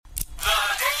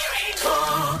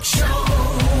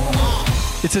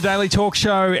It's a daily talk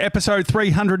show, episode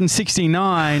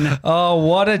 369. Oh,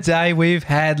 what a day we've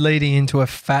had leading into a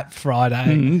Fat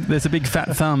Friday. There's a big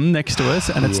fat thumb next to us,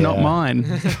 and it's not mine.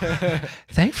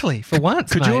 Thankfully, for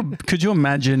once, Could you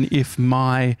imagine if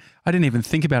I didn't even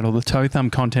think about all the toe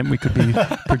thumb content we could be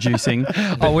producing.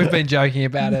 Oh, we've been joking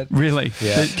about it. Really?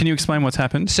 Yeah. Can you explain what's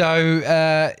happened?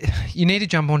 So you need to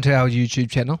jump onto our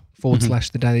YouTube channel, /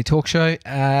 The Daily Talk Show,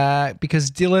 because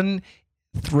Dylan,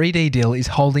 3D-Dyl, is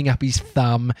holding up his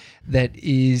thumb that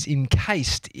is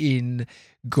encased in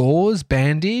gauze,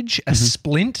 bandage, a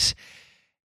splint.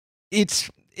 It's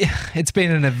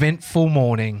been an eventful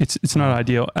morning. It's not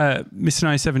ideal. Mr.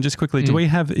 97, just quickly,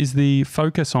 is the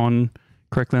focus on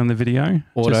correctly on the video?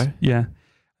 Auto? Yeah.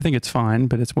 I think it's fine,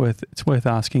 but it's worth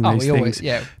asking these things. Always,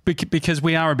 yeah. Because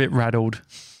we are a bit rattled.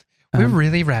 We're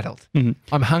really rattled.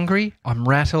 I'm hungry. I'm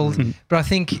rattled. But I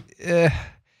think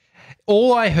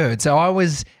all I heard, so I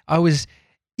was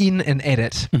in an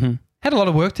edit. Had a lot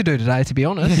of work to do today, to be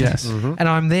honest. Yes. And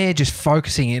I'm there just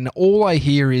focusing, and all I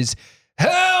hear is,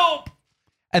 help!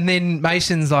 And then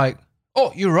Mason's like,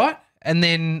 oh, you're right. And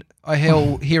then I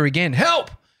hear again,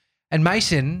 help! And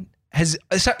Mason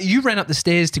you ran up the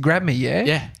stairs to grab me, yeah?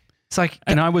 Yeah. It's like,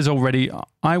 and I was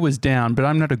down, but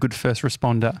I'm not a good first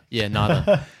responder. Yeah,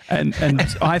 neither. and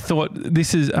I thought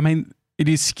it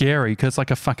is scary because it's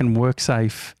like a fucking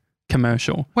WorkSafe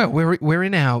commercial. Well, we're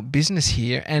in our business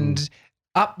here, and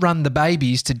up run the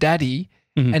babies to daddy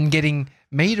and getting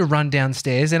me to run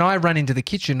downstairs, and I run into the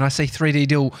kitchen and I see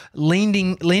 3D-Dyl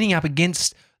leaning up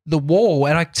against the wall,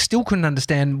 and I still couldn't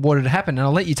understand what had happened. And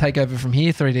I'll let you take over from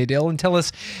here, 3D-Dyl, and tell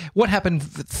us what happened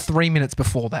 3 minutes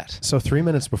before that. So 3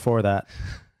 minutes before that,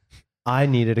 I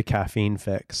needed a caffeine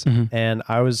fix, and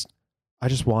I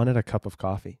just wanted a cup of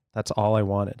coffee. That's all I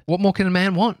wanted. What more can a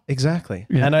man want? Exactly.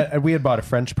 Yeah. And we had bought a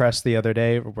French press the other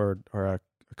day, or a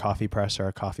coffee press or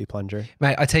a coffee plunger.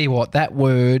 Mate, I tell you what, that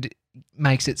word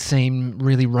makes it seem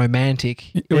really romantic.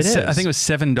 I think it was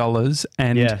 $7,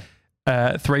 and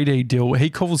 3D-Dyl, he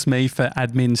calls me for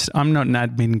admins. I'm not an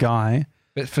admin guy.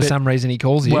 But for some reason he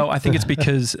calls you. Well, I think it's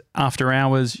because after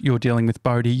hours you're dealing with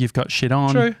Bodie, you've got shit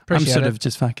on. True. I'm sort of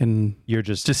just fucking... You're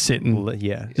just sitting.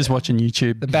 Just watching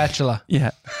YouTube. The Bachelor.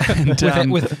 Yeah. And,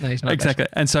 no, he's not exactly.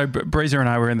 And so Breezer and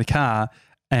I were in the car,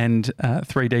 and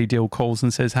 3D-Dyl calls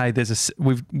and says, hey,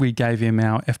 we gave him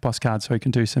our FBOS card so he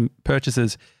can do some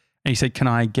purchases. And he said, can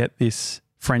I get this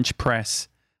French press?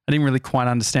 I didn't really quite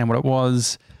understand what it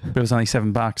was, but it was only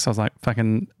 $7. I was like,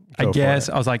 fucking... I guess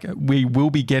I was like, we will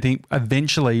be getting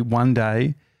eventually one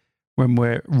day when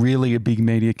we're really a big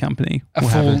media company. A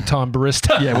full-time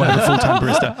barista. Yeah, we'll have a full-time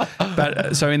barista.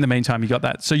 But so in the meantime, you got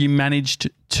that. So you managed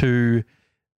to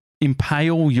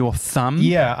impale your thumb.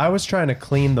 Yeah, I was trying to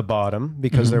clean the bottom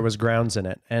because there was grounds in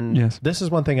it. And this is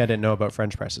one thing I didn't know about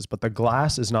French presses, but the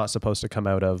glass is not supposed to come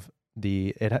out of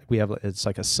it's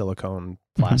like a silicone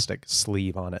plastic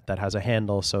sleeve on it that has a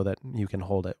handle so that you can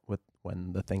hold it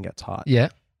when the thing gets hot. Yeah.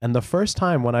 And the first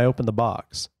time when I opened the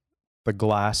box, the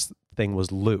glass thing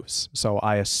was loose. So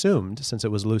I assumed, since it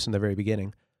was loose in the very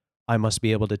beginning, I must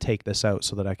be able to take this out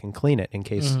so that I can clean it in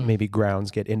case maybe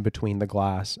grounds get in between the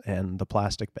glass and the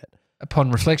plastic bit. Upon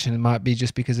reflection, it might be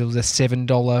just because it was a $7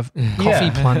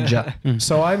 coffee plunger.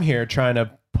 So I'm here trying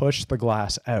to push the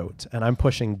glass out, and I'm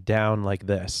pushing down like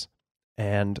this.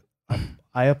 And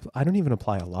I don't even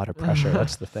apply a lot of pressure.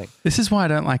 That's the thing. This is why I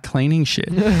don't like cleaning shit.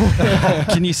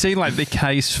 Can you see like the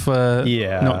case for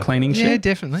not cleaning shit? Yeah,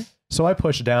 definitely. So I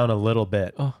push down a little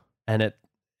bit and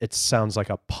it sounds like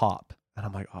a pop. And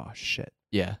I'm like, oh shit.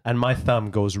 Yeah. And my thumb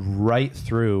goes right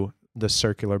through the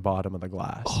circular bottom of the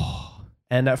glass.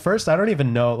 And at first I don't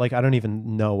even know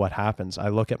what happens. I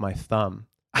look at my thumb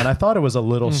and I thought it was a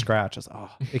little scratch. I was like,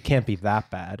 oh, it can't be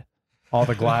that bad. All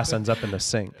the glass ends up in the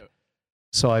sink.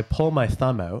 So I pull my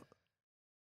thumb out,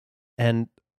 and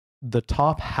the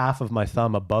top half of my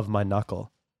thumb above my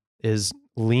knuckle is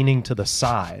leaning to the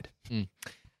side.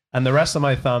 And the rest of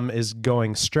my thumb is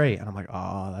going straight. And I'm like,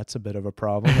 oh, that's a bit of a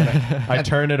problem. And I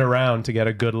turn it around to get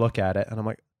a good look at it. And I'm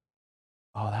like,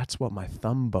 oh, that's what my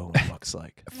thumb bone looks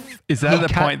like. Is that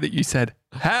the point that you said,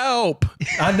 help?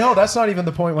 No, that's not even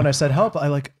the point when I said help. I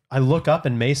look up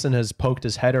and Mason has poked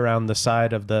his head around the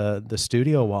side of the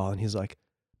studio wall. And he's like,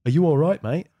 are you all right,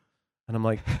 mate? And I'm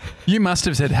like, you must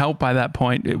have said help by that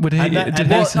point.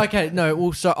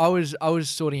 So I was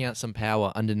sorting out some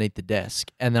power underneath the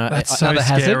desk, and then that's so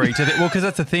scary. Because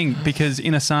that's the thing. Because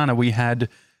in Asana we had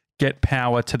get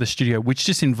power to the studio, which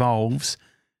just involves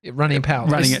running power,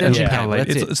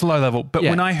 It's low level. But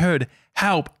when I heard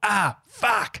help,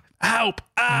 fuck, help,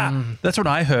 that's what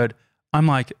I heard. I'm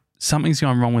like, something's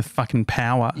going wrong with fucking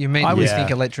power. You immediately Yeah. think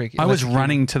electric. I was electric-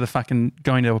 running to the fucking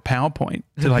going to a PowerPoint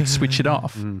to like switch it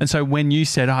off. And so when you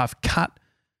said, oh, I've cut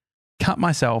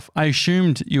myself, I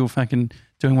assumed you were fucking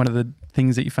doing one of the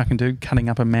things that you fucking do, cutting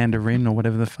up a mandarin or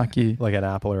whatever the fuck you. Like an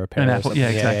apple or a pear. An or apple, something. yeah,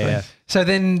 exactly. So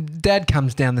then Dad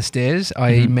comes down the stairs,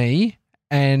 i.e. me,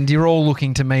 and you're all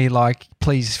looking to me like,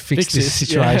 please fix this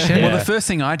situation. Yeah. Well, the first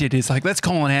thing I did is like, let's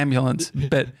call an ambulance.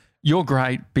 But you're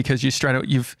great because you straight up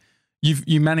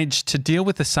you managed to deal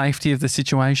with the safety of the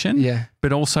situation, Yeah.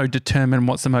 but also determine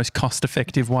what's the most cost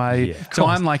effective way. Yeah. So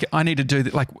I'm like, I need to do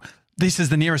that. Like, this is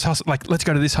the nearest hospital. Like, let's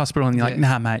go to this hospital. And you're like,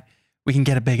 nah, mate, we can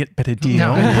get a better deal.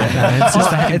 No, it's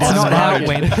not, it's not how it road.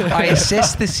 went. I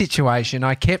assessed the situation.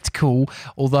 I kept cool,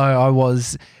 although I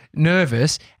was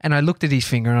nervous. And I looked at his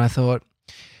finger and I thought,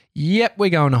 yep, we're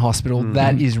going to hospital.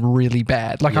 That is really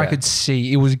bad. Like I Yeah. could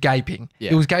see it was gaping.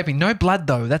 Yeah. It was gaping. No blood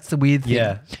though. That's the weird thing.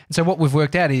 Yeah. And so what we've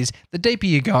worked out is the deeper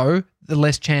you go, the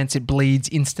less chance it bleeds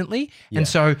instantly. Yeah. And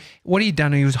so what he'd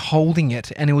done, he was holding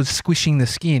it and it was squishing the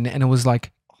skin and it was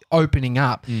like opening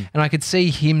up. And I could see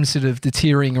him sort of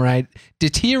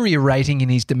deteriorating in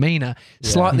his demeanor,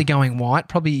 slightly going white,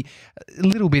 probably a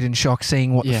little bit in shock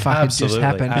seeing what the fuck had just Absolutely,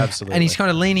 happened. absolutely. And he's kind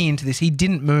of leaning into this. He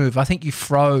didn't move. I think you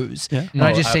froze. Yeah. And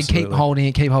I Oh, just said, keep absolutely. holding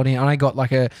it, keep holding it. And I got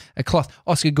like a cloth.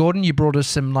 Oscar Gordon, you brought us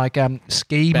some like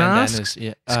ski Bandanas, masks,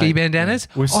 yeah. ski bandanas.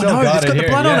 We've Oh still no, got it's it got the here,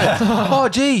 blood yeah. on it. Oh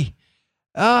gee.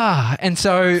 And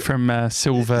so From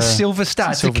Silver Star, it's a Silver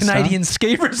Star? Canadian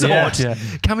ski resort Yeah.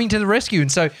 coming to the rescue.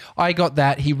 And so I got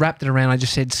that. He wrapped it around. I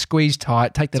just said, squeeze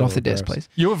tight, take that It's off all the desk, reversed.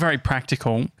 please. You were very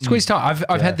practical. Squeeze tight.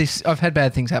 I've had this. I've had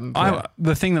bad things happen before.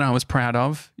 The thing that I was proud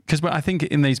of, because I think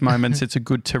in these moments it's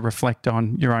good to reflect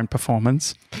on your own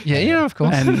performance. yeah, of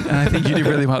course. And I think you did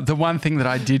really well. The one thing that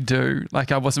I did do,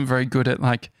 like I wasn't very good at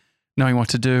like knowing what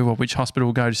to do or which hospital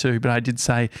to go to, but I did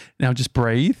say, now just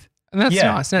breathe. And that's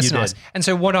Yeah, nice. That's you nice. did. And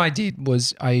so what I did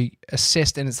was I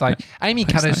assessed, and it's like Amy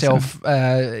cut Thanks, herself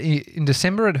in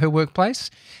December at her workplace,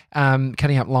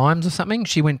 cutting up limes or something.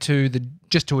 She went to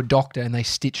just to a doctor and they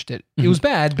stitched it. It was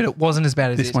bad, but it wasn't as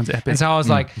bad as This one's epic. And so I was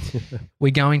like, we're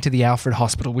going to the Alfred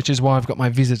Hospital, which is why I've got my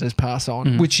visitors pass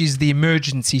on, which is the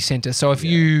emergency centre. So if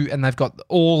and they've got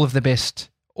all of the best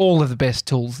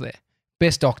tools there,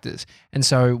 best doctors. And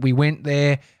so we went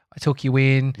there. I took you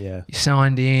in. Yeah. You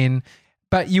signed in.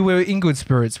 But you were in good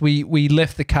spirits. We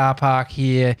left the car park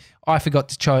here. I forgot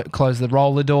to close the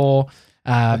roller door.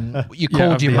 You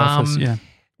called of your the mum. office, yeah.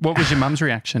 What was your mum's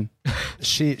reaction?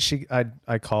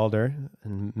 I called her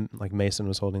and like Mason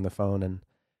was holding the phone and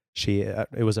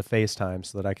it was a FaceTime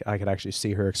so that I could actually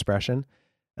see her expression.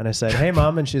 And I said, hey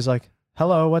mom. And she's like,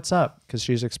 hello, what's up? Because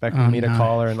she's expecting me to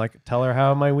call her and like tell her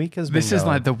how my week has been This is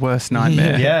going. like the worst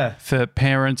nightmare Yeah. for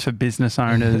parents, for business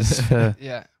owners, for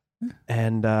Yeah.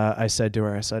 And I said to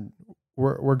her,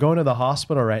 we're going to the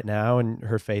hospital right now. And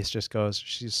her face just goes,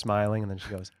 she's smiling. And then she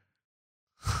goes,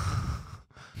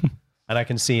 and I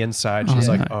can see inside, she's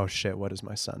Oh, like, no. oh shit, what has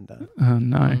my son done? oh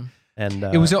no. Mm. And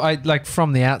It was like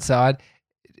from the outside,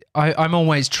 I'm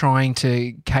always trying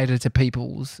to cater to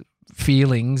people's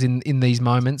feelings in these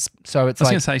moments. So it's I was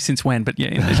like going to say since when, but yeah,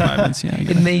 in these moments, yeah.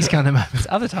 in these kind of moments.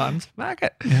 Other times, mark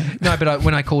it. Yeah. No, but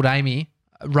when I called Amy,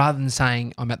 rather than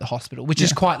saying I'm at the hospital, which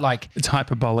is quite like It's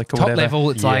hyperbolic or top whatever. level,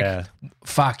 it's Yeah. like,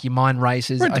 fuck, your mind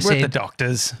races. We're, I we're at the said,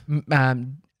 doctors.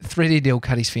 3D-Dyl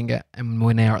cut his finger and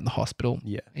we're now at the hospital.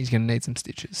 Yeah. He's going to need some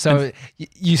stitches. So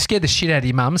you scared the shit out of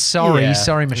your mum. Sorry, Yeah.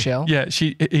 sorry, Michelle. Yeah,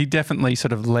 he definitely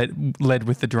sort of led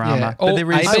with the drama. Yeah. But Oh,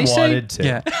 there is I ABC? wanted to.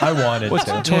 Yeah. I wanted Well,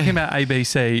 to. talking about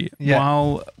ABC,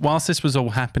 Yeah. whilst this was all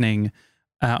happening,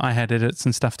 I had edits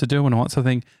and stuff to do and all that sort of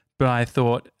thing. But I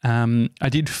thought I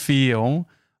did feel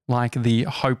like the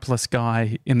hopeless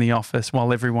guy in the office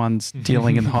while everyone's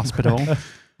dealing in the hospital.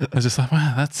 I was just like,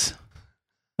 wow, that's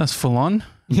full on.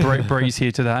 Bree's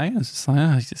here today. I was just like,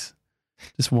 oh,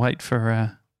 just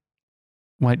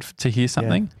wait to hear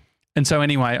something. And so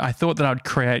anyway, I thought that I'd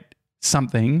create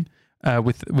something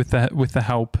with the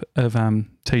help of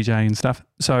TJ and stuff.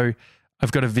 So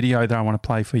I've got a video that I want to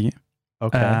play for you.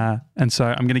 Okay. And so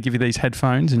I'm going to give you these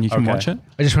headphones and you can Okay. watch it.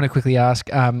 I just want to quickly ask,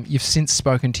 you've since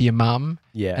spoken to your mum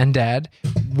Yeah. and dad.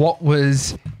 What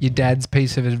was your dad's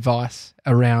piece of advice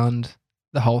around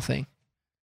the whole thing?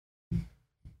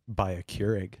 Buy a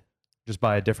Keurig. Just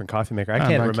buy a different coffee maker. I Oh,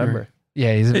 can't buy a remember.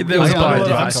 Yeah, he's There was a lot of I'm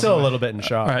different still a little bit in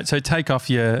shock. All right, so take off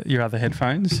your other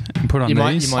headphones and put on You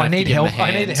might- these. you might- I need give him help. a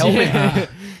I need hand. help. Yeah.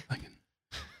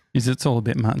 It's all a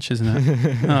bit much, isn't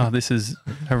it? Oh, this is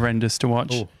horrendous to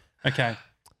watch. Ooh. Okay.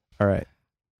 All right.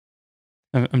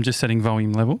 I'm just setting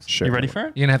volume levels. Sure. You ready for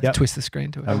it? You're gonna have Yep. to twist the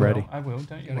screen to it. I'm ready. I will.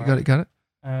 Don't you Got it. Got it.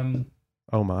 Um,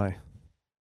 Oh my.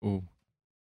 Ooh.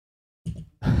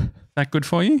 that good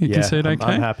for you? You can see it okay?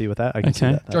 I'm happy with that. I can see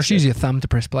Okay. that. That's Josh, good. use your thumb to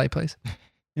press play, please.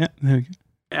 Yeah, there we go.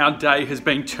 Our day has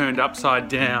been turned upside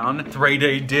down.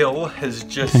 3D-Dyl has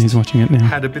just He's watching it now.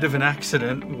 had a bit of an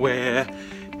accident where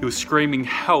he was screaming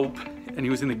help and he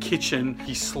was in the kitchen.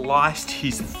 He sliced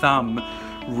his thumb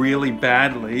really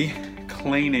badly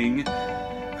cleaning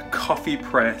a coffee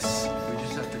press.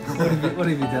 What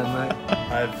have you done, mate?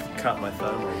 I've cut my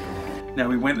thumb. Now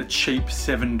we went the cheap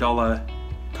 $7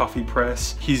 coffee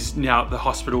press. He's now at the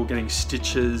hospital getting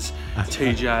stitches.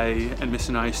 TJ and Miss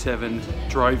A7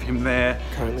 drove him there.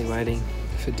 Currently waiting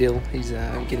for Dill. He's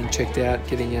getting checked out,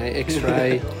 getting a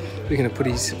X-ray. We're going to put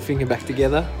his finger back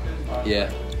together.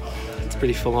 Yeah. It's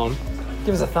pretty full on.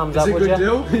 Give us a thumbs up, would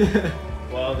you?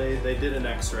 Well, they did an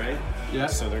X-ray. Yeah.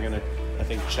 So they're gonna, I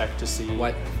think, check to see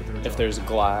Wait. if there's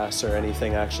glass or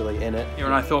anything actually in it. Yeah,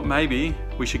 and I thought maybe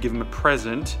we should give him a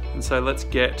present and say let's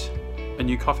get a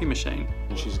new coffee machine.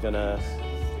 And she's gonna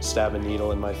stab a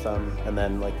needle in my thumb and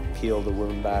then like peel the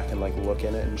wound back and like look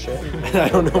in it and shit. And I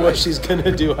don't know what she's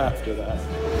gonna do after that.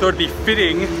 Thought it'd be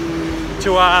fitting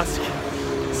to ask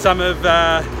some of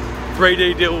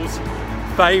 3D-Dyl's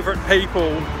favourite people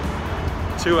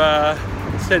to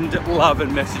send love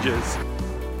and messages.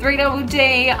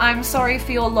 3D, I'm sorry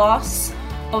for your loss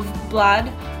of blood.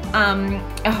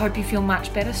 I hope you feel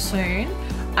much better soon.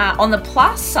 On the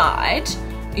plus side,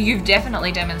 you've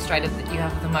definitely demonstrated that you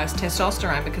have the most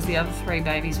testosterone because the other 3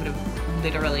 babies would have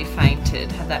literally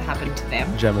fainted had that happened to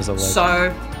them. Gemma's a legend.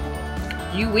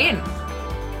 So, you win.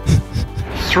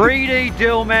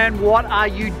 3D-Dyl, man, what are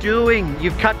you doing?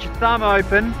 You've cut your thumb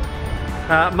open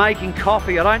making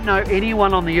coffee. I don't know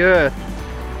anyone on the earth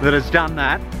that has done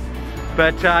that.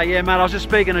 But yeah, mate, I was just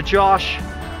speaking to Josh.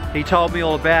 He told me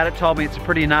all about it, told me it's a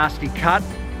pretty nasty cut.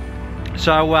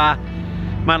 So,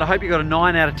 mate, I hope you got a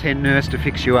 9 out of 10 nurse to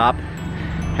fix you up.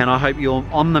 And I hope you're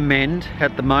on the mend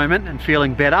at the moment and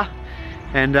feeling better.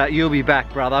 And you'll be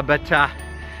back, brother. But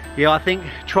yeah, I think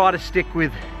try to stick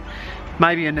with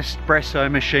maybe an espresso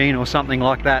machine or something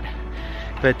like that.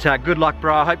 But good luck,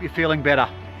 bro. I hope you're feeling better.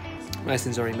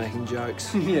 Mason's already making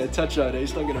jokes. Yeah, Touch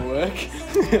ID's not going to work.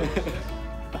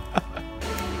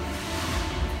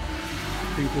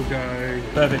 People go.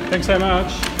 Perfect. Thanks so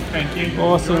much. Thank you.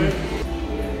 Awesome.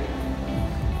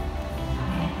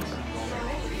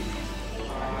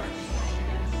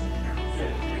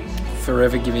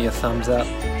 Forever give me a thumbs up.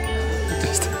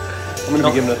 I'm gonna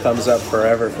be giving a thumbs up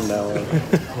forever from now on.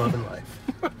 Loving life.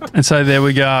 And so there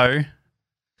we go.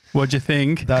 What'd you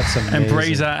think? That's amazing. And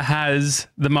Breezer has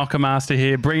the Mocha Master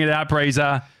here. Bring it out,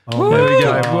 Breezer. Oh, there we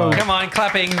go. God. Woo. Come on,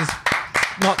 clapping.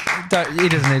 He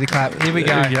doesn't need to clap. Here we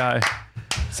go. There we go.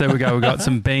 So we go. We've got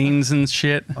some beans and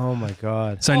shit. Oh my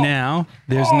God. So now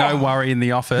there's no worry in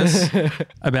the office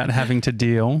about having to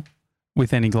deal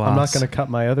with any glass. I'm not gonna cut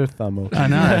my other thumb open. I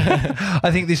know.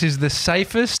 I think this is the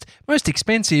safest, most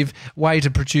expensive way to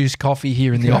produce coffee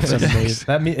here in the That's office.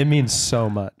 amazing. It means so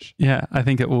much. Yeah, I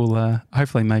think it will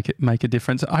hopefully make a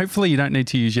difference. Hopefully you don't need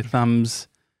to use your thumbs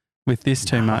with this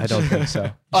too much. I don't think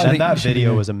so. I And think that we should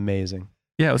video do- was amazing.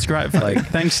 Yeah, it was great.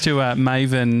 Thanks to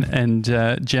Maven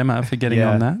and Gemma for getting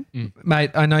Yeah. on that.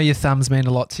 Mate, I know your thumbs mean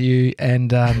a lot to you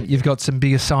and you've got some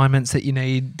big assignments that you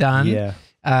need done. Yeah.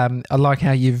 I like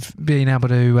how you've been able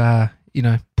to,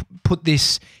 put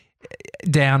this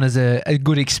down as a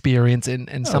good experience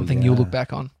and something you'll yeah. look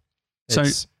back on. So-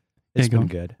 It's Yeah, go been on.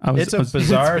 good. I was- It's I a was-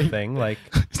 bizarre thing. Like,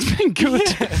 It's been good.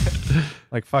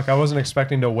 like fuck, I wasn't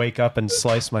expecting to wake up and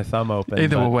slice my thumb open.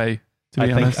 Either but way, to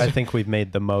be honest. I think we've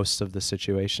made the most of the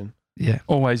situation. Yeah.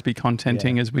 Always be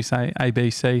contenting, as we say,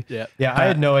 ABC. Yeah. Yeah, I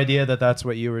had no idea that that's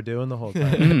what you were doing the whole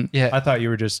time. Mm, Yeah. I thought you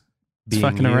were just it's being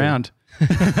fucking you. around.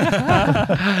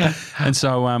 And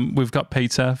so we've got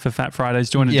pizza for Fat Fridays.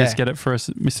 Do you want to Yeah. just get it for us,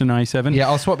 Mr. 97? Yeah,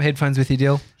 I'll swap headphones with you,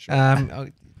 Dill. I'll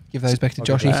give those back to I'll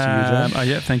give Joshy. those to you, Josh. Oh,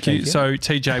 yeah, thank you. Thank you. So,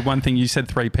 TJ, one thing, you said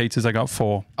 3 pizzas. I got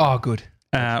 4. Oh, good.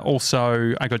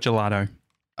 Also, I got gelato.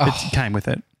 Oh, It came with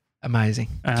it. amazing.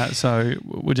 So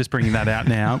we're just bringing that out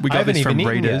now. We I got haven't this from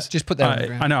even eaten readers. yet. Just put that on the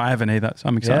ground. I know I haven't either, so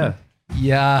I'm excited.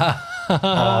 Yeah.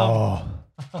 Oh,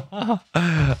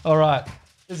 All right.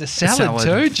 There's a salad,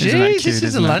 salad. too. Isn't that Jeez, cute, this is a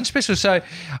isn't it? lunch special. So,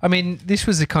 I mean, this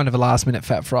was a kind of a last minute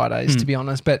Fat Fridays, to be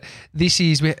honest. But this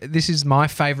is my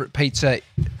favourite pizza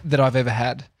that I've ever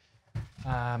had.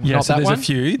 Yeah, not so that there's one. a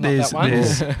few. Not that one.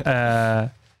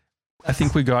 There's I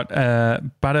think we got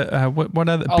butter. What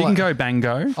are the I'll- Bingo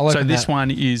Bango? I'll So open this that.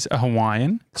 one is a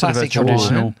Hawaiian, Classic sort of a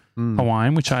traditional Mm.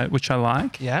 Hawaiian, which I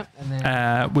like. Yeah. And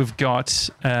then We've got.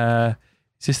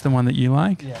 Is this the one that you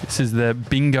like? Yeah. This is the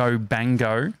Bingo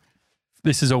Bango.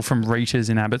 This is all from Rita's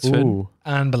in Abbotsford. Ooh.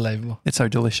 unbelievable. It's so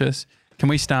delicious. Can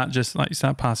we start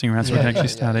passing around so we can actually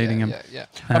start eating them? Yeah.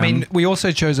 I mean, we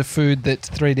also chose a food that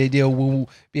 3D-Dyl will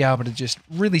be able to just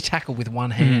really tackle with one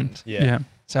hand. Yeah.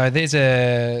 So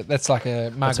that's like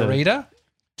a margarita.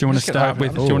 Do you want to start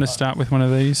with? Do you want to start with one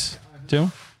of these,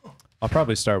 Dyl? I'll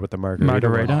probably start with the margarita.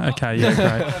 Margarita. Okay.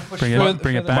 Yeah. Great.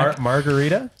 Bring it back.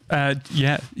 Margarita.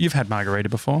 Yeah. You've had margarita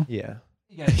before. Yeah.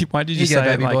 Why did you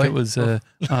say it like boy. it was?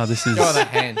 This is. Go the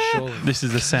hand, surely. This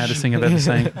is the saddest thing I've ever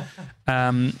seen.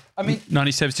 I mean,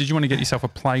 97. Did you want to get yourself a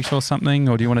plate or something,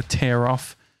 or do you want to tear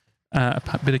off a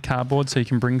bit of cardboard so you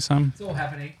can bring some? it's all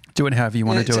happening. Do it however you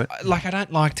want to do it. Like, I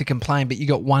don't like to complain, but you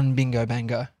got one bingo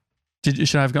bango.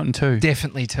 Should I have gotten 2?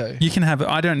 Definitely 2. You can have.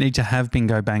 I don't need to have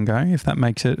bingo bango if that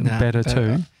makes it better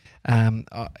too.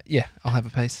 Yeah, I'll have a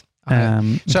piece.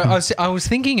 So I was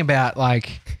thinking about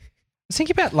life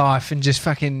and just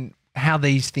fucking how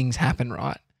these things happen,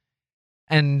 right?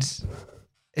 And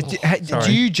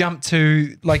do you jump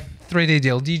to like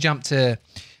 3D-Dyl? Do you jump to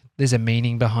there's a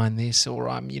meaning behind this, or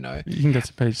you can get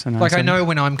some piece. Like I know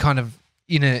when I'm kind of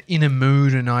in a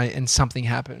mood and something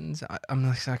happens, I'm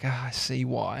like, I see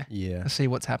why. Yeah, I see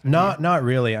what's happening. Not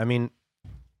really. I mean,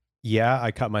 yeah,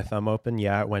 I cut my thumb open.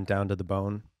 Yeah, it went down to the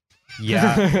bone.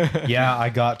 Yeah, I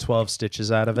got 12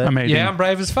 stitches out of it. Yeah, I'm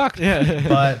brave as fuck. Yeah,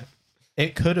 but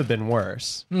it could have been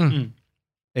worse.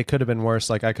 It could have been worse.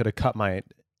 Like I could have cut my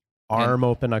arm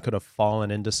open. I could have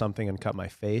fallen into something and cut my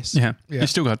face. Yeah. You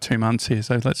still got 2 months here,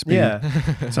 so let's be. Yeah.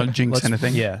 It's not jinx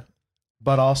anything. Yeah.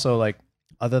 But also, like,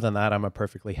 other than that, I'm a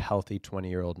perfectly healthy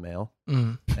 20-year-old male.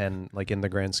 And like in the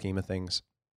grand scheme of things,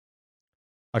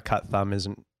 a cut thumb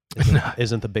isn't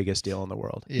the biggest deal in the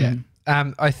world. Yeah.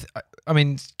 I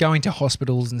mean, going to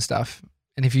hospitals and stuff,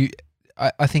 and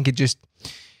I think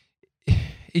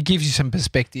it gives you some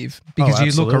perspective because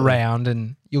you look around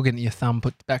and you're getting your thumb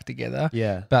put back together.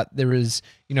 Yeah. But there is,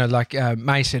 like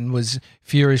Mason was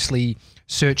furiously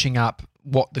searching up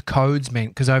what the codes meant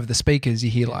because over the speakers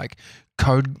you hear like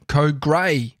code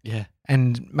grey. Yeah.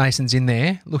 And Mason's in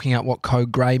there looking at what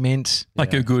code grey meant.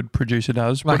 Like a good producer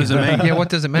does. Like What does it mean? Yeah, what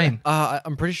does it mean?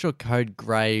 I'm pretty sure code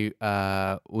grey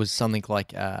was something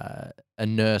like a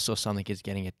nurse or something is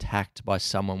getting attacked by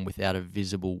someone without a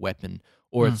visible weapon.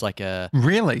 Or it's like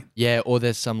Really? Yeah, or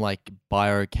there's some like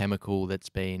biochemical that's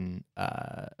been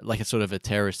like a sort of a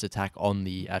terrorist attack on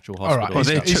the actual hospital. All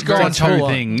right, It's gone two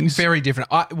things. Very different.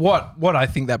 What I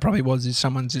think that probably was is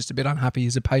someone's just a bit unhappy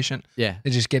as a patient. Yeah.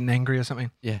 They're just getting angry or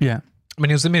something. Yeah. I mean,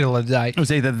 it was the middle of the day. It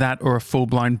was either that or a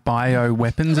full-blown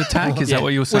bio-weapons attack. Is that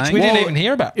what you were saying? Which we didn't even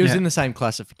hear about. It was in the same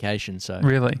classification, so.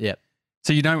 Really? Yep.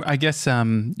 So I guess you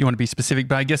want to be specific,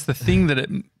 but I guess the thing that it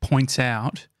points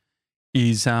out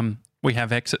is we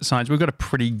have exit signs. We've got a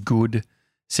pretty good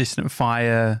system,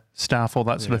 fire staff, all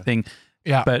that sort of thing.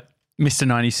 Yeah. But Mr.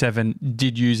 97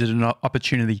 did use it as an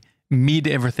opportunity mid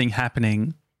everything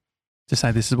happening to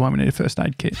say this is why we need a first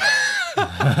aid kit,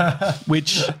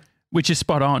 which is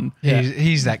spot on. Yeah.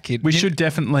 He's that kid. We should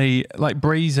definitely, like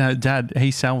Bree's dad, he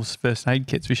sells first aid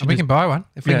kits. We can buy one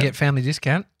if we can get family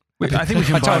discount. I think we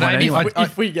can buy one anyway.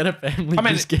 If we get a family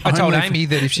discount. I told Amy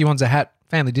that if she wants a hat,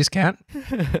 family discount.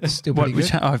 It's still pretty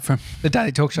good. From the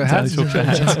Daily Talk Show hats.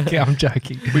 I'm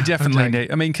joking. We definitely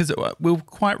need. I mean, because we're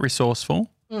quite resourceful.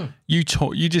 You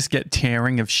just get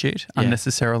tearing of shit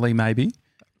unnecessarily. Maybe.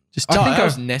 I think it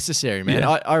was necessary, man. Yeah.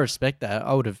 I respect that.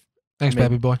 I would have. Thanks,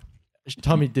 baby boy.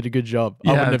 Tommy did a good job.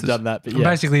 I wouldn't have done that, but I'm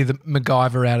basically the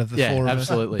MacGyver out of the four of us.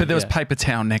 Absolutely. But there was paper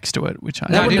towel next to it, which I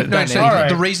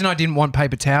the reason I didn't want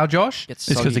paper towel, Josh, is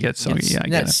because it gets soggy.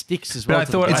 That sticks as well.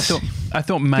 But I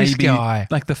thought maybe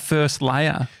like the first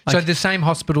layer. So the same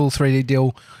hospital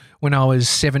 3D-Dyl when I was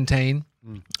 17,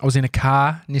 I was in a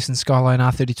car, Nissan Skyline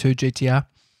R32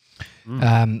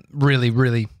 GTR. Really,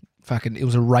 really fucking. It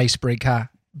was a race breed car.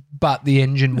 But the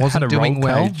engine wasn't doing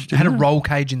well. It had a roll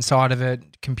cage inside of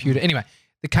it, computer. Anyway,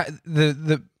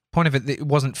 the point of it, it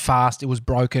wasn't fast. It was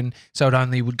broken. So it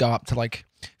only would go up to like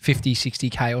 50,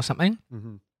 60K or something.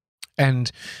 Mm-hmm.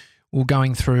 And we're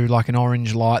going through like an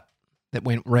orange light that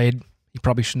went red. You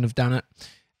probably shouldn't have done it.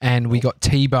 And we got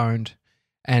T-boned.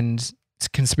 And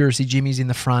Conspiracy Jimmy's in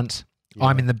the front. Yeah.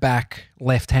 I'm in the back,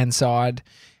 left-hand side.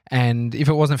 And if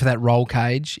it wasn't for that roll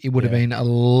cage, it would have been a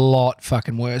lot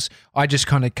fucking worse. I just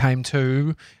kind of came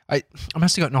to. I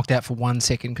must have got knocked out for 1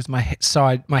 second because my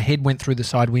head went through the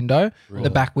side window, the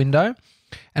back window,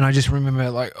 and I just remember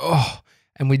like,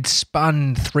 and we'd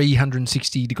spun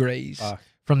 360 degrees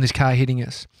from this car hitting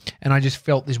us, and I just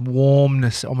felt this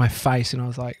warmness on my face, and I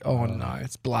was like, oh no,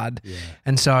 it's blood,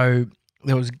 and so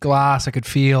there was glass I could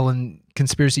feel, and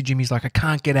Conspiracy Jimmy's like, I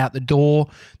can't get out the door.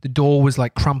 The door was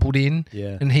like crumpled in,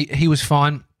 and he was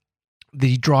fine.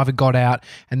 The driver got out,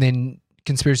 and then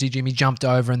Conspiracy Jimmy jumped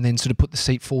over and then sort of put the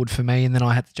seat forward for me, and then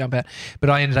I had to jump out. But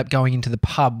I ended up going into the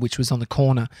pub, which was on the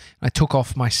corner. I took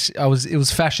off it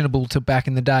was fashionable to back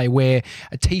in the day, wear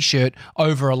a T-shirt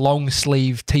over a long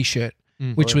sleeve T-shirt,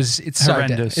 which it's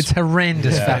horrendous. It's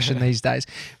horrendous fashion these days.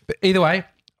 But either way,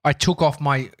 I took off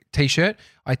my T-shirt,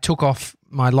 I took off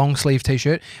my long sleeve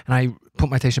T-shirt, and I put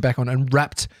my T-shirt back on and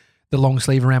wrapped the long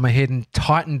sleeve around my head and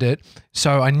tightened it.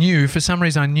 So for some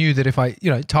reason I knew that if I,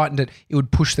 tightened it, it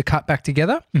would push the cut back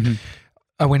together. Mm-hmm.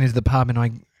 I went into the pub and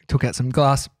I took out some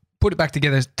glass, put it back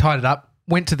together, tied it up,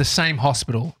 went to the same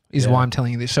hospital is why I'm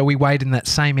telling you this. So we weighed in that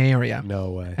same area.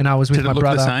 No way. And I was with Did it my look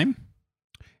brother. the same?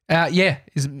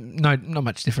 Not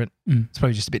much different. It's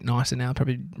probably just a bit nicer now.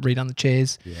 Probably redone the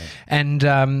chairs. Yeah.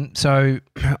 And so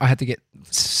I had to get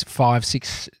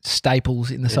 5-6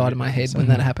 staples in the side of my head when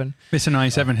that happened. Mr.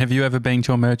 97, have you ever been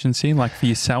to emergency, like for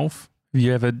yourself? Have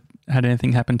you ever had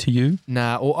anything happen to you?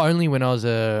 Nah, or only when I was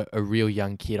a real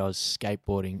young kid. I was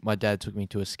skateboarding. My dad took me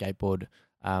to a skateboard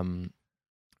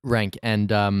rink and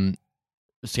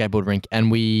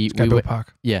Skateboard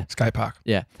park. Yeah, Skate park.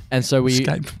 yeah. And so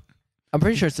Escape. I'm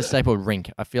pretty sure it's a skateboard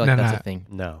rink. I feel like that's a thing.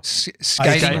 No. Skating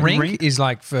Skating rink, rink? is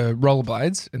like for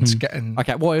rollerblades and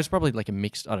Okay, well, it was probably like a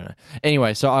mixed. I don't know.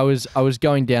 Anyway, so I was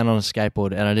going down on a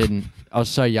skateboard, and I was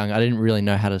so young, I didn't really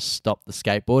know how to stop the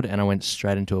skateboard, and I went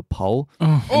straight into a pole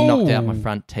and knocked out my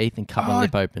front teeth and cut my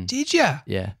lip open. Did ya?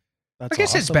 Yeah. I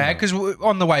guess it's bad because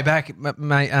on the way back,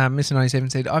 Mr. 97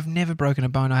 said, "I've never broken a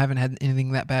bone. I haven't had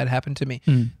anything that bad happen to me."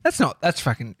 That's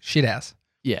fucking shit house.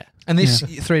 Yeah. And this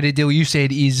 3D-Dyl you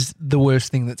said is the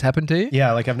worst thing that's happened to you?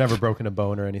 Yeah, like I've never broken a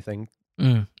bone or anything.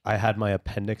 Mm. I had my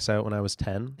appendix out when I was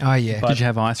 10. Oh, yeah. But- Did you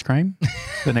have ice cream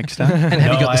the next day? And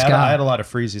have you got the scar? I had a lot of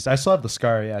freezies. I still have the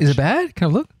scar, yeah. Is it bad? Can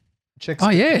I look? Chicks, Oh,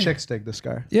 yeah. Chicks dig the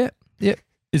scar. Yeah. Yeah.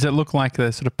 Does it look like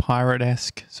the sort of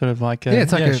pirate-esque, sort of like a... Yeah,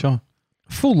 it's like a- sure.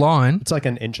 Full line. It's like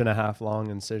an 1.5 inch long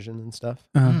incision and stuff.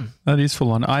 That is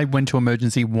full on. I went to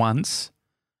emergency once,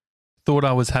 thought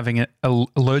I was having an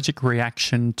allergic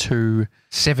reaction to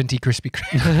 70 Krispy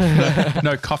Kreme.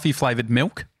 no coffee-flavored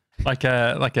milk, like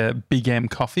a Big M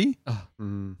coffee.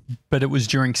 But it was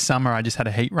during summer. I just had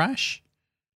a heat rash.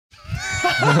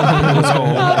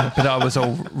 But I was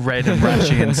all red and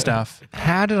rashy and stuff.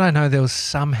 How did I know there was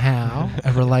somehow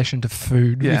a relation to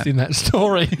food within that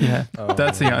story? Yeah,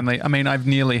 that's the only. I mean, I've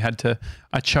nearly had to.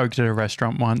 I choked at a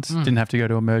restaurant once. Didn't have to go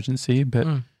to emergency, but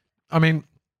I mean,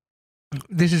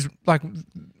 this is like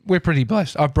we're pretty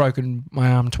blessed. I've broken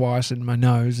my arm twice and my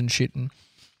nose and shit, and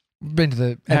been to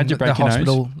the How'd you break the your nose?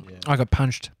 hospital. I got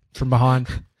punched from behind.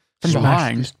 From Smashed,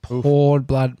 behind? just poured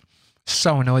blood.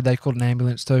 So annoyed. They called an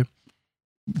ambulance too.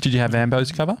 did you have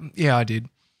Ambo's cover? Yeah, I did.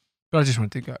 But I just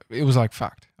wanted to go. It was like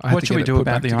fucked. I had What to should get we it do put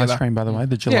about back the ice together. cream, by the way?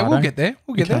 The gelato? Yeah, we'll get there.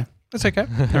 We'll get Okay. there. That's okay.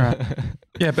 All right.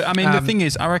 Yeah, but I mean, the thing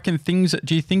is, I reckon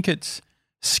do you think it's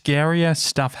scarier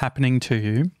stuff happening to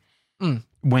you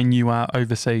when you are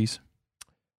overseas?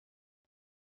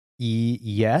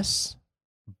 Yes,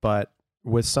 but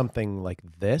with something like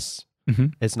this,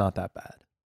 it's not that bad.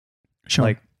 Sure.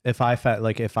 Like if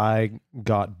I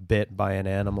got bit by an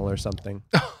animal or something,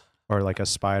 or like a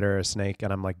spider or a snake,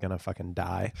 and I'm like gonna fucking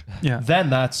die, yeah. then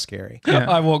that's scary. Yeah.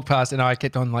 I walked past and I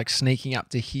kept on like sneaking up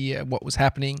to hear what was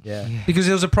happening. Yeah. Because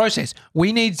there was a process.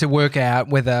 We needed to work out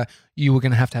whether you were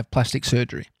going to have plastic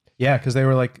surgery. Yeah, because they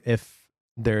were like, if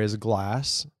there is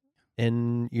glass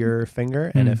in your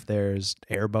finger and if there's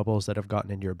air bubbles that have gotten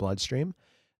into your bloodstream,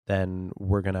 then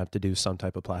we're gonna have to do some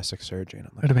type of plastic surgery. And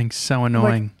I'm It would have like, been so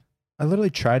annoying. I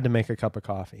literally tried to make a cup of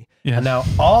coffee, Yeah. and now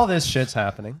all this shit's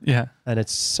happening, Yeah. and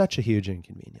it's such a huge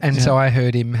inconvenience. And so I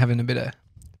heard him having a bit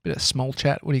of small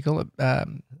chat. What do you call it? A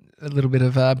little bit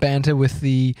of banter with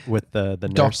the with the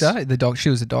nurse, doctor. The doc. She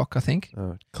was a doc, I think.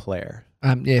 Claire.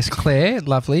 Yes, Claire,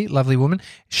 lovely woman.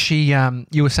 She,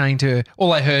 you were saying to her,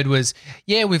 all I heard was,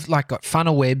 yeah, we've like got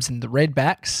funnel webs and the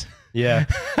redbacks. Yeah,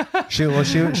 she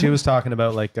was talking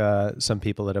about like some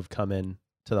people that have come in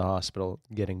to the hospital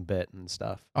getting bit and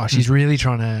stuff. Oh, she's really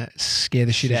trying to scare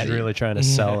the shit She's out of you. really trying to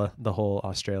sell the whole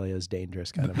Australia is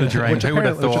dangerous kind of The dream. Who would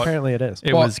have which thought apparently it is.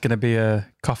 It was going to be a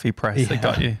coffee press that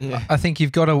got you. Yeah. I think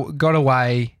you've got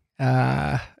away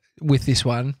with this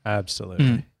one.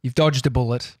 Absolutely. You've dodged a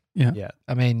bullet. Yeah. Yeah.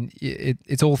 I mean,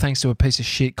 it's all thanks to a piece of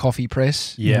shit coffee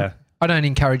press. Yeah. I don't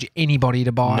encourage anybody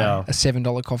to buy No. a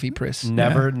 $7 coffee press.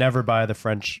 Never buy the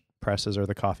French presses or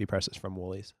the coffee presses from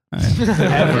Woolies.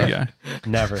 There we go.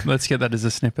 Never. Let's get that as a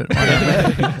snippet.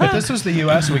 If this was the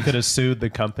US, we could have sued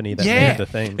the company that Yeah. made the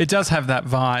thing. It does have that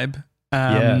vibe.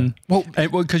 Yeah. Well,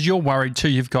 because you're worried too.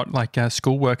 You've got like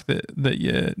schoolwork that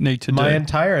you need to My do.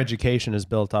 entire education is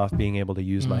built off being able to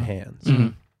use my hands.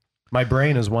 My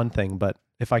brain is one thing, but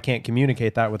if I can't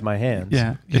communicate that with my hands,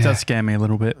 it does scare me a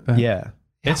little bit. But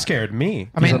it scared me.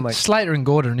 I mean, I'm like, Slater and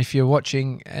Gordon, if you're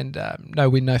watching, and no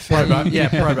win, no fee. Pro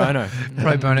bono.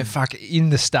 Pro bono. Fuck, in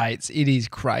the States, it is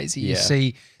crazy. You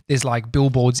see, there's like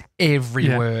billboards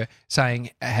everywhere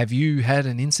saying, "Have you had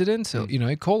an incident? Or,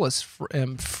 call us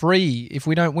free. If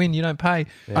we don't win, you don't pay."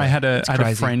 Yeah. I had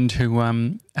a friend who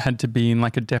had to be in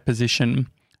like a deposition.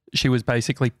 She was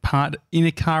basically part in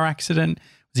a car accident.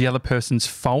 It was the other person's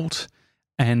fault,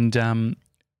 and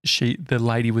the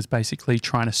lady was basically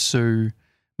trying to sue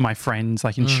my friend's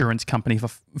like insurance company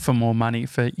for more money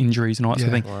for injuries and all that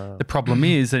sort of thing. Wow. The problem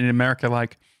is that in America,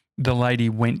 like the lady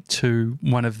went to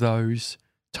one of those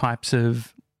types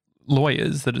of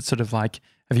lawyers that it's sort of like,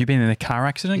 have you been in a car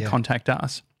accident? Contact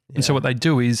us. And so what they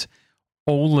do is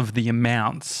all of the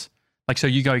amounts, like so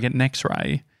you go get an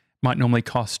x-ray, might normally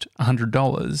cost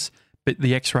 $100, but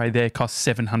the x-ray there costs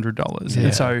 $700.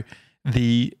 And so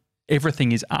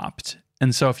everything is upped.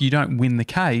 And so if you don't win the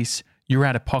case, you're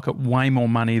out of pocket way more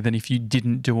money than if you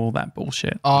didn't do all that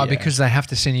bullshit. Oh, because they have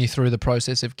to send you through the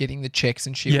process of getting the checks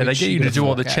and shit. Yeah, they get you to do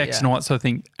all the checks and all that sort of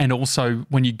thing. And also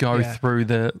when you go through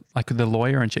the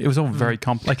lawyer and shit, it was all very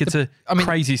complex. Like it's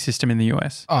crazy system in the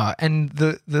US. Oh, and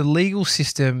the legal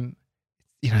system,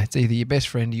 it's either your best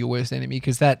friend or your worst enemy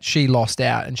because she lost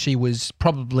out and she was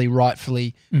probably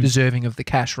rightfully deserving of the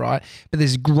cash, right? But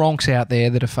there's gronks out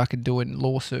there that are fucking doing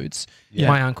lawsuits. Yeah.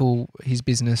 My uncle, his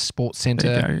business, Sports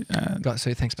Centre, got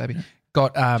sued. Thanks, baby.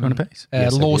 Got Do you want a piece?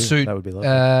 lawsuit. That would be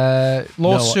lovely.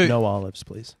 Lawsuit. No olives,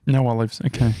 please. No olives.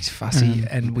 Okay. He's fussy,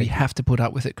 and we have to put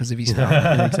up with it because of his thumb.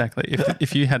 Yeah, exactly.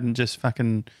 If you hadn't just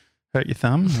fucking hurt your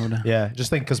thumb, just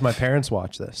think because my parents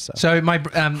watch this. So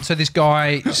this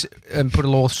guy put a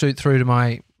lawsuit through to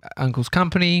my uncle's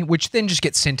company, which then just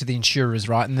gets sent to the insurers,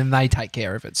 right? And then they take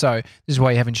care of it. So this is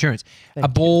why you have insurance. A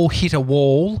ball hit a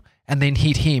wall and then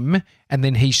hit him, and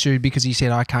then he sued because he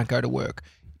said, "I can't go to work."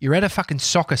 You're at a fucking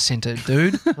soccer centre,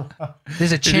 dude.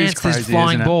 There's a chance there's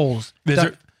flying balls. There's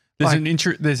an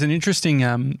interesting,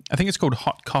 I think it's called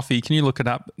Hot Coffee. Can you look it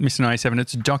up, Mr. 97?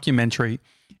 It's a documentary.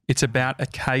 It's about a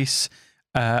case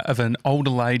of an older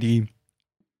lady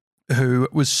who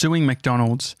was suing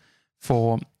McDonald's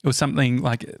for, it was something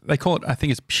like, they call it, I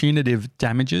think it's punitive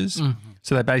damages. Mm-hmm.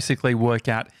 So they basically work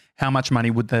out how much money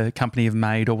would the company have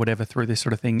made or whatever through this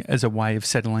sort of thing as a way of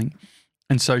settling.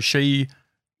 And so she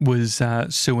was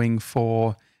suing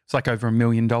for, it's like over $1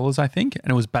 million, I think,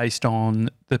 and it was based on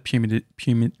the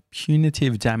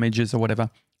punitive damages or whatever.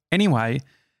 Anyway,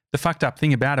 the fucked up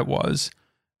thing about it was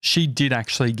she did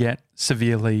actually get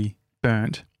severely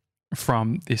burned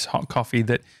from this hot coffee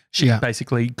that she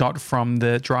basically got from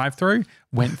the drive-through,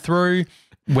 went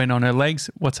on her legs.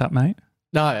 What's up, mate?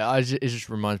 No, it just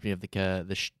reminds me of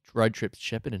the road trip to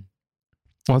Shepparton.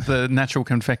 What, the natural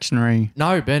confectionery?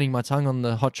 No, burning my tongue on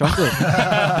the hot chocolate.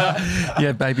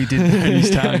 Yeah, baby did burn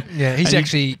his tongue. Yeah, he's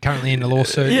actually currently in a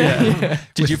lawsuit.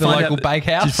 Did you the local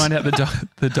bakehouse? Did you find out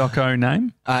the doco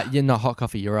name? Hot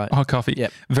coffee. You're right. Hot coffee.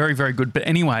 Yep. Very, very good. But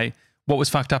anyway, what was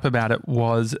fucked up about it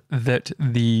was that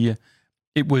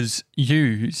it was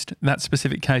used, that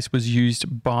specific case was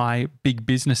used by big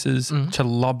businesses to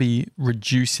lobby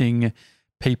reducing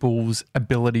people's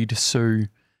ability to sue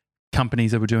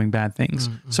companies that were doing bad things.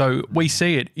 So we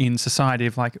see it in society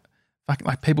of like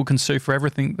people can sue for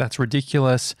everything. That's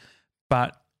ridiculous.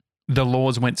 But the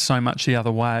laws went so much the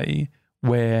other way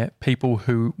where people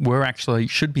who were actually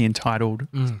should be entitled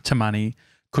to money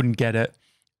couldn't get it.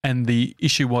 And the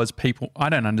issue was I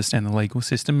don't understand the legal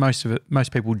system.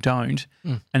 Most people don't.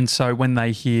 And so when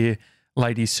they hear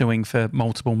ladies suing for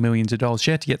multiple millions of dollars,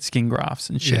 she had to get skin grafts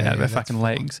and shit out of her fucking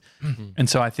legs. And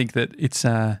so I think that it's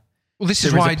this there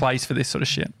is why a place for this sort of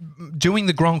shit. Doing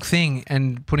the Gronk thing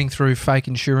and putting through fake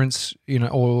insurance,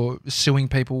 or suing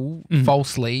people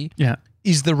falsely,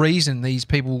 is the reason these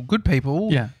people, good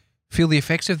people, feel the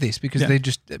effects of this because they're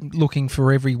just looking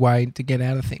for every way to get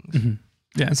out of things.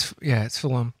 Yeah, it's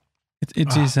full on.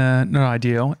 It is not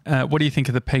ideal. What do you think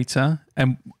of the pizza?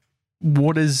 And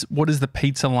what is the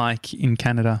pizza like in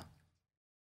Canada?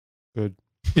 Good.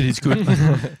 It is good.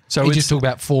 So you just talk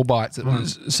about 4 bites at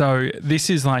once. So this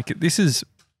is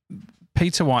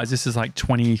pizza wise. This is like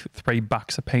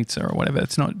 $23 a pizza or whatever.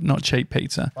 It's not cheap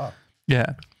pizza. Wow.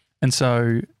 Yeah, and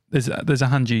so there's a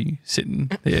hungy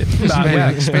sitting there.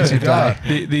 Expensive day.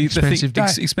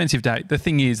 Expensive day. The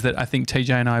thing is that I think TJ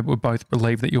and I were both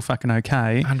relieved that you're fucking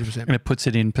okay. 100%. And it puts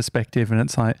it in perspective, and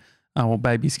it's like, oh, well,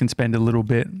 babies can spend a little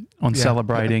bit on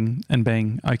celebrating and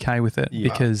being okay with it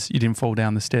because you didn't fall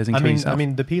down the stairs and kill yourself. I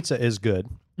mean, the pizza is good.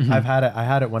 Mhm. I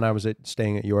had it when I was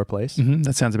staying at your place.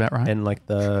 That sounds about right. And like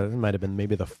it might have been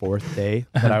maybe the 4th day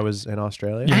that I was in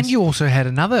Australia. And you also had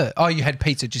another. Oh, you had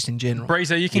pizza just in general.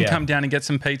 Breezer, you can come down and get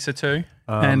some pizza too.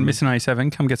 And Mr. 97,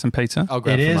 come get some pizza. I'll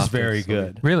grab It some is afterwards. very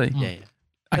good. Really? Yeah.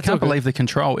 I can't believe the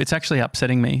control. It's actually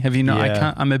upsetting me. Have you not?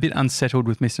 Yeah. I'm a bit unsettled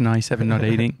with Mr. 97 not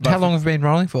eating. How long have we been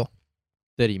rolling for?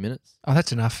 30 minutes. Oh,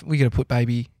 that's enough. We got to put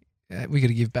baby. We got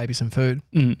to give baby some food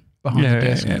Mm. behind the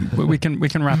desk. Yeah. We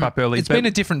can wrap up early. It's but- been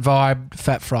a different vibe.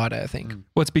 Fat Friday, I think.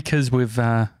 Well, it's because we've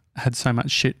had so much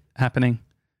shit happening.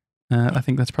 I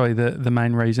think that's probably the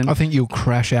main reason. I think you'll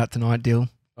crash out tonight, Dill.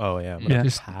 Oh yeah. I'm Yeah. gonna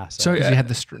Just- pass so- out. Because you had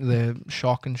the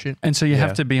shock and shit. And so you Yeah.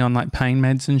 have to be on like pain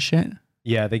meds and shit.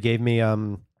 Yeah, they gave me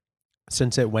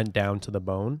since it went down to the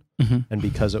bone Mhm. and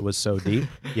because it was so deep.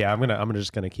 Yeah, I'm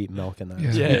just gonna keep milking that.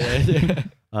 Yeah.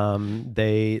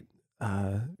 They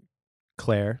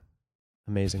Claire,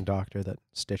 amazing doctor that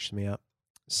stitched me up,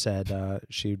 said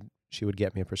she would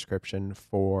get me a prescription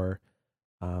for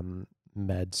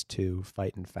meds to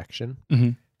fight infection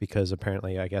Mhm. because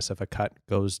apparently I guess if a cut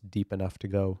goes deep enough to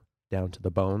go down to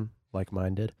the bone like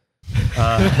mine did,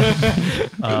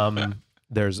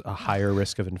 there's a higher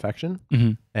risk of infection.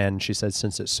 Mhm. And she said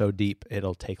since it's so deep,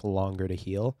 it'll take longer to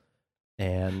heal.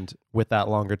 And with that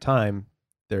longer time,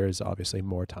 there is obviously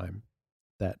more time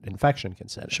that infection can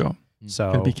set in. Sure.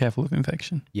 So Gotta be careful of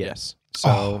infection. yes.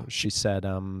 So she said,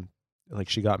 like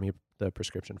she got me the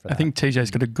prescription for that. I think TJ's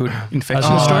got a good infection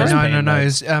gonna story. say- No. Pain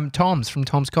It's, Tom's from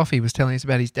Tom's Coffee was telling us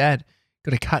about his dad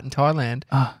got a cut in Thailand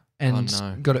Ah, and Oh,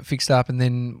 no. got it fixed up, and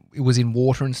then it was in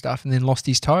water and stuff, and then lost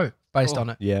his toe based on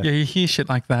it. yeah. yeah, you hear shit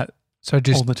like that So all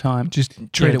just the time. treat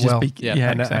it just well. be- Yeah.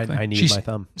 yeah, And exactly. I need She's- my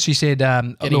thumb. She said, Getting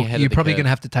 "Look, ahead of you're the probably curve. going to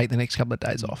have to take the next couple of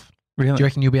days off. really? Do you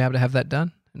reckon you'll be able to have that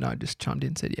done?" No, I just chimed in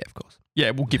and said, "Yeah, of course."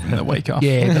 Yeah, we'll give him the week off.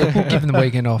 Yeah, we'll give him the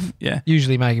weekend off. Yeah.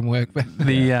 Usually make him work. But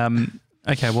The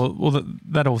okay, well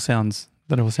that all sounds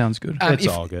good. It's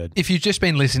if, all good. if you've just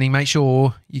been listening, make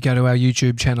sure you go to our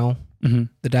YouTube channel, Mhm.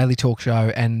 The Daily Talk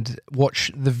Show, and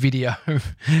watch the video.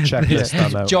 Check this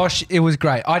thumb out. Josh, it was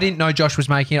great. I didn't know Josh was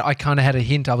making it. I kind of had a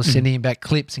hint. I was sending him back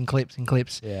clips and clips and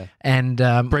clips. Yeah. And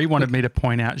Bree wanted me to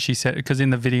point out, she said, because in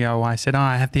the video I said,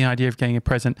 I had the idea of getting a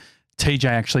present. TJ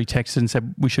actually texted and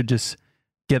said we should just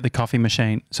get the coffee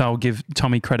machine. So I'll give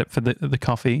Tommy credit for the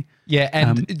coffee. yeah,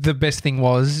 and the best thing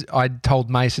was I told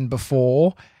Mason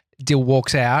before. Dill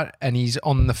walks out and he's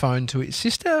on the phone to his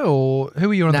sister, or who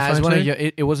were you on Nah, the it was phone one to? of your,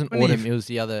 it wasn't One of Autumn. your- It was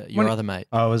your one- other mate.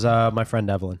 Oh, it was my friend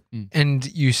Evelyn.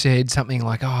 And you said something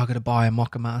like, "Oh, I got to buy a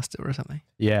Mocha Master or something."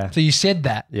 Yeah. So you said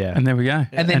that, Yeah. And there we go.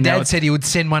 and then now Dad it's- said he would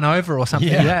send one over or something.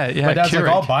 yeah. My dad's like, Keurig.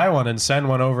 I'll buy one and send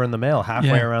one over in the mail halfway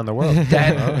Yeah. around the world.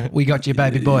 Dad, we got your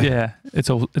baby boy. Yeah, it's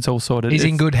all sorted. He's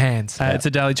in It's- good hands. It's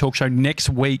a Daily Talk Show next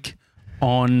week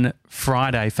on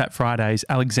Friday, Fat Fridays.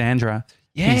 Alexandra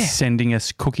Yeah. is sending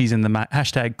us cookies in the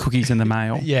hashtag cookies in the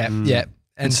mail. Yeah, yeah.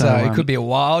 And So, so, it could be a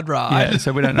wild ride. Yeah,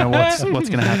 so we don't know what's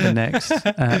going to happen next.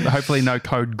 Hopefully, no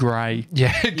code grey.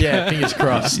 Yeah. Yeah, fingers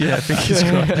crossed. Yeah, fingers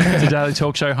crossed. It's a Daily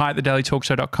Talk Show. Hi at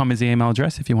thedailytalkshow.com is the email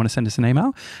address if you want to send us an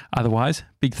email. Otherwise,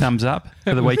 big thumbs up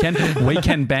for the weekend.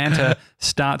 Weekend banter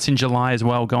starts in July as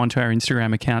well. Go onto our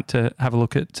Instagram account to have a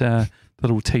look at the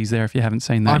little tease there if you haven't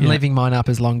seen that I'm yet. leaving mine up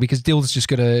as long because Dill's just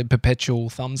got a perpetual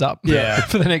thumbs up Yeah.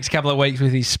 for the next couple of weeks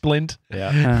with his splint.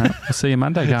 Yeah. We'll see you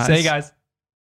Monday, guys. See you guys.